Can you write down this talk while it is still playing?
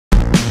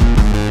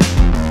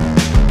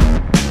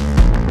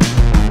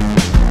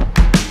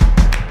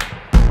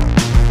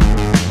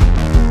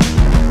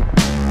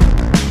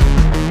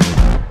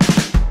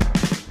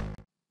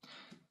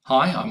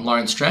I'm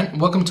Loryan Strant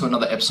and welcome to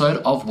another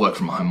episode of Work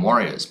From Home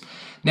Warriors.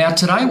 Now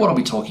today what I'll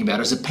be talking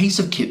about is a piece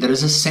of kit that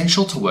is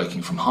essential to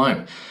working from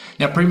home.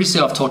 Now previously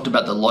I've talked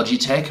about the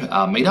Logitech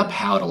meetup,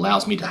 how it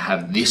allows me to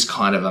have this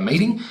kind of a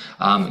meeting.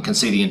 You can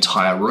see the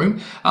entire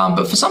room,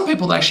 but for some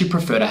people they actually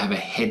prefer to have a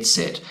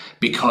headset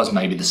because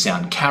maybe the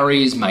sound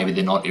carries, maybe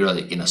they're not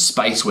really in a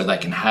space where they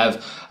can have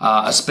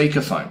a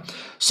speakerphone.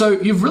 So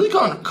you've really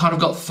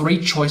got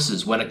three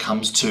choices when it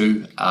comes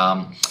to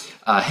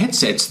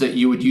headsets that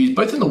you would use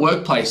both in the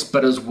workplace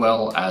but as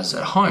well as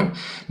at home.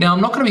 Now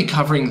I'm not going to be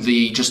covering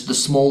just the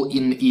small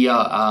in-ear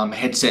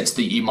headsets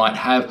that you might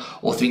have,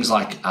 or things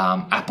like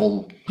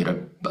Apple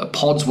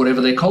pods,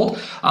 whatever they're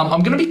called.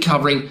 I'm going to be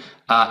covering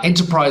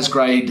enterprise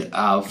grade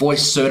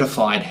voice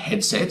certified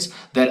headsets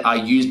that are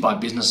used by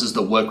businesses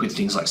that work with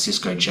things like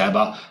Cisco,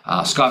 Jabber,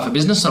 Skype for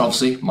Business, and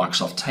obviously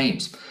Microsoft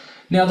Teams.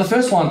 Now the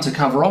first one to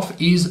cover off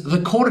is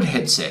the corded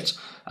headset.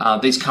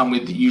 These come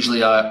with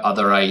usually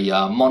either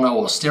a mono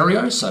or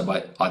stereo, so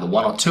by either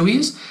one or two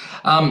ears.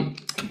 You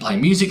can play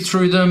music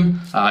through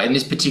them. In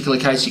this particular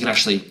case, you can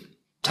actually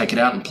take it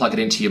out and plug it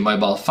into your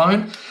mobile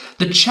phone.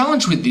 The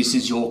challenge with this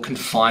is you're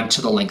confined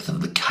to the length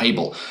of the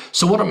cable.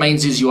 So what it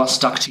means is you are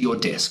stuck to your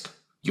desk.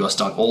 You are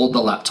stuck all at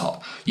the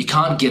laptop. You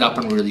can't get up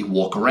and really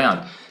walk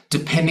around.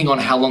 Depending on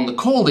how long the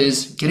call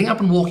is, getting up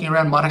and walking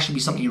around might actually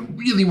be something you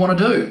really want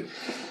to do.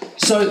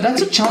 So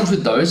that's a challenge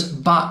with those,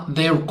 but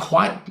they're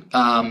quite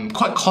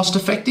cost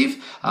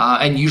effective,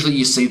 and usually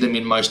you see them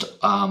in most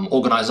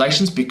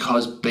organizations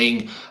because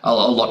being a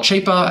lot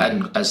cheaper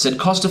and, as said,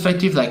 cost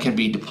effective, they can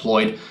be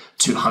deployed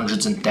to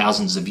hundreds and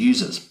thousands of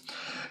users.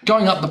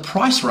 Going up the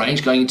price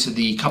range, going into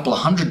the couple of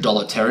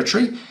 $100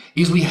 territory,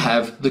 is we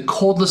have the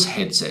cordless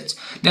headsets.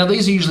 Now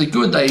these are usually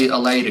good. They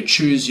allow you to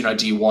choose,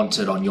 do you want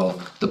it on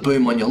the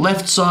boom on your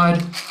left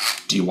side?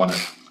 Do you want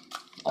it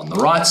on the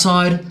right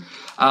side?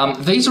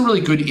 These are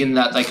really good in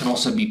that they can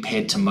also be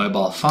paired to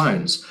mobile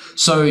phones.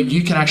 So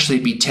you can actually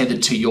be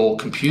tethered to your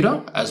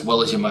computer as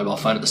well as your mobile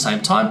phone at the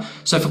same time.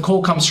 So if a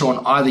call comes through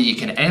on either, you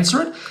can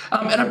answer it.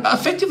 And it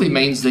effectively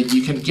means that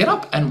you can get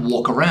up and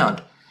walk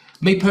around.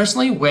 Me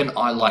personally, when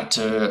I like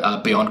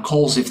to be on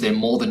calls, if they're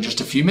more than just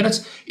a few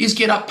minutes, is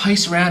get up,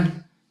 pace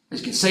around. As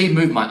you can see,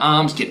 move my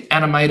arms, get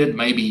animated,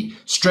 maybe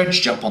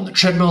stretch, jump on the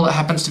treadmill that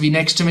happens to be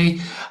next to me,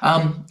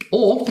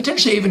 or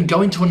potentially even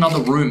go into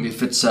another room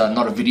if it's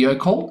not a video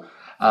call.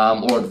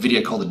 Or a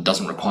video call that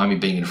doesn't require me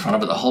being in front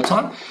of it the whole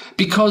time,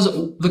 because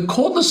the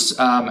cordless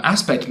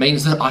aspect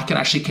means that I can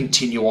actually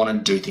continue on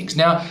and do things.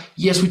 Now,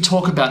 yes, we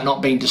talk about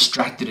not being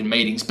distracted in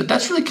meetings, but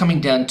that's really coming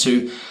down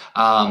to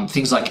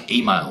things like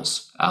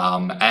emails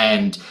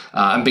and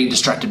being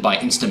distracted by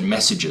instant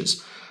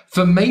messages.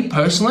 For me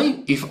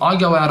personally, if I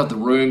go out of the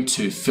room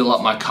to fill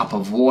up my cup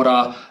of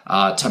water,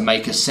 to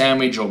make a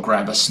sandwich or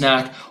grab a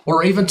snack,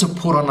 or even to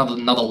put on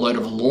another load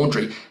of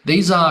laundry,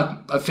 these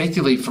are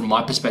effectively, from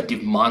my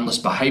perspective, mindless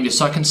behavior.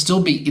 So I can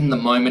still be in the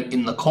moment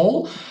in the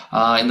call,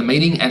 in the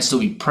meeting, and still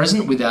be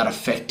present without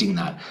affecting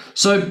that.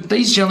 So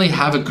these generally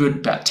have a good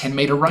about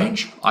 10-meter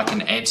range. I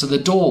can answer the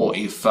door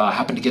if I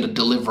happen to get a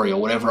delivery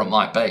or whatever it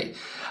might be.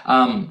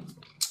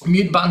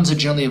 Mute buttons are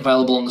generally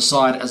available on the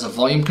side as a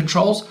volume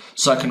controls,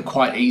 so I can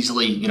quite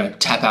easily,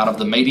 tap out of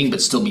the meeting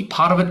but still be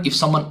part of it if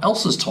someone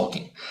else is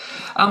talking.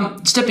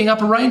 Stepping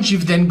up a range,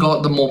 you've then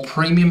got the more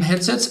premium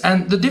headsets,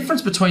 and the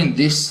difference between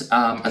this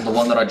and the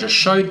one that I just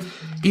showed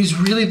is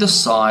really the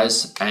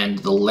size and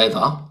the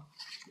leather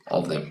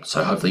of them.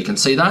 So hopefully you can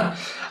see that.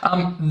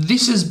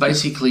 This is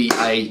basically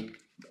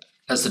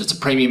it's a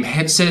premium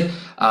headset.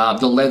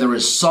 The leather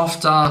is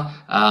softer,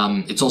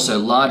 it's also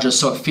larger,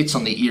 so it fits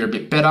on the ear a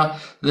bit better.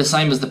 The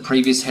same as the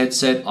previous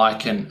headset, I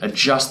can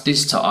adjust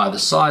this to either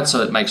side,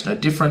 so it makes no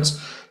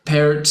difference.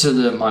 Pair it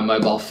to my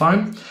mobile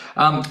phone,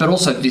 but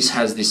also this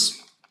has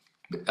this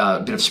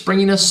bit of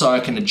springiness, so I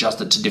can adjust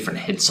it to different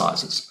head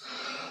sizes.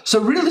 So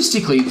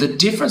realistically, the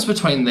difference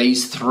between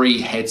these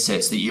three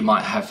headsets that you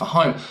might have for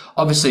home,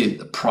 obviously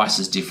the price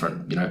is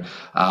different.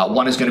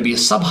 One is going to be a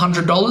sub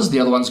 $100, the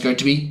other one's going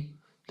to be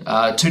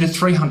 $200 to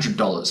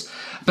 $300,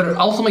 but it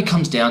ultimately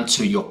comes down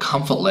to your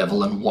comfort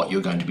level and what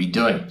you're going to be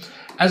doing.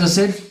 As I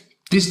said,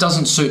 this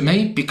doesn't suit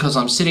me because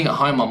I'm sitting at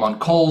home, I'm on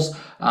calls,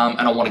 and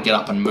I want to get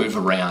up and move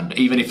around,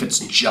 even if it's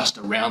just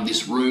around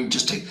this room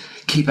just to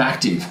keep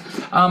active.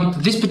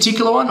 This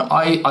particular one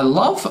I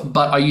love,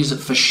 but I use it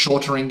for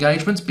shorter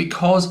engagements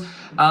because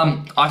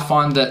I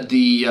find that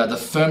the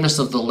firmness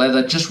of the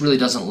leather just really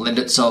doesn't lend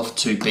itself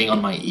to being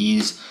on my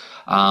ears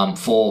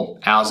for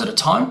hours at a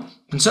time.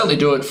 Can certainly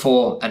do it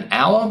for an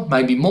hour,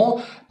 maybe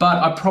more, but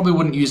I probably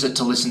wouldn't use it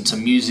to listen to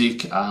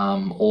music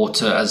or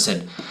to, as I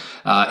said,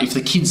 if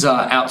the kids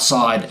are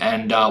outside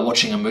and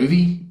watching a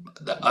movie,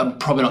 I'm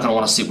probably not going to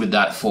want to sit with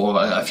that for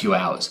a few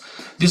hours.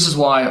 This is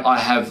why I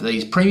have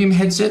these premium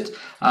headsets,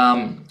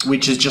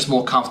 which is just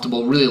more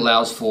comfortable, really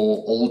allows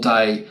for all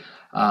day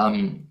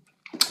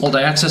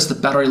access. The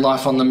battery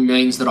life on them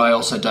means that I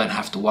also don't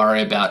have to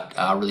worry about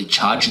really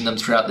charging them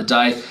throughout the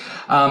day.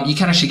 You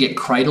can actually get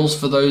cradles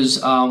for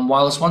those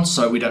wireless ones,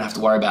 so we don't have to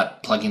worry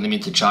about plugging them in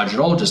to charge at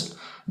all, just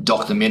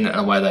dock them in and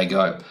away they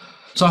go.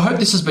 So I hope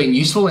this has been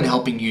useful in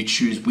helping you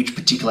choose which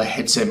particular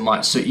headset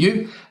might suit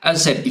you.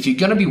 As I said, if you're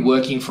going to be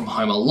working from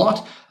home a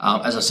lot,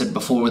 as I said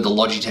before with the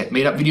Logitech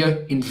meetup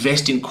video,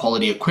 invest in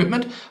quality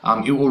equipment.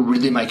 It will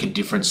really make a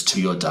difference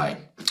to your day.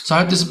 So I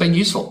hope this has been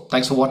useful.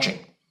 Thanks for watching.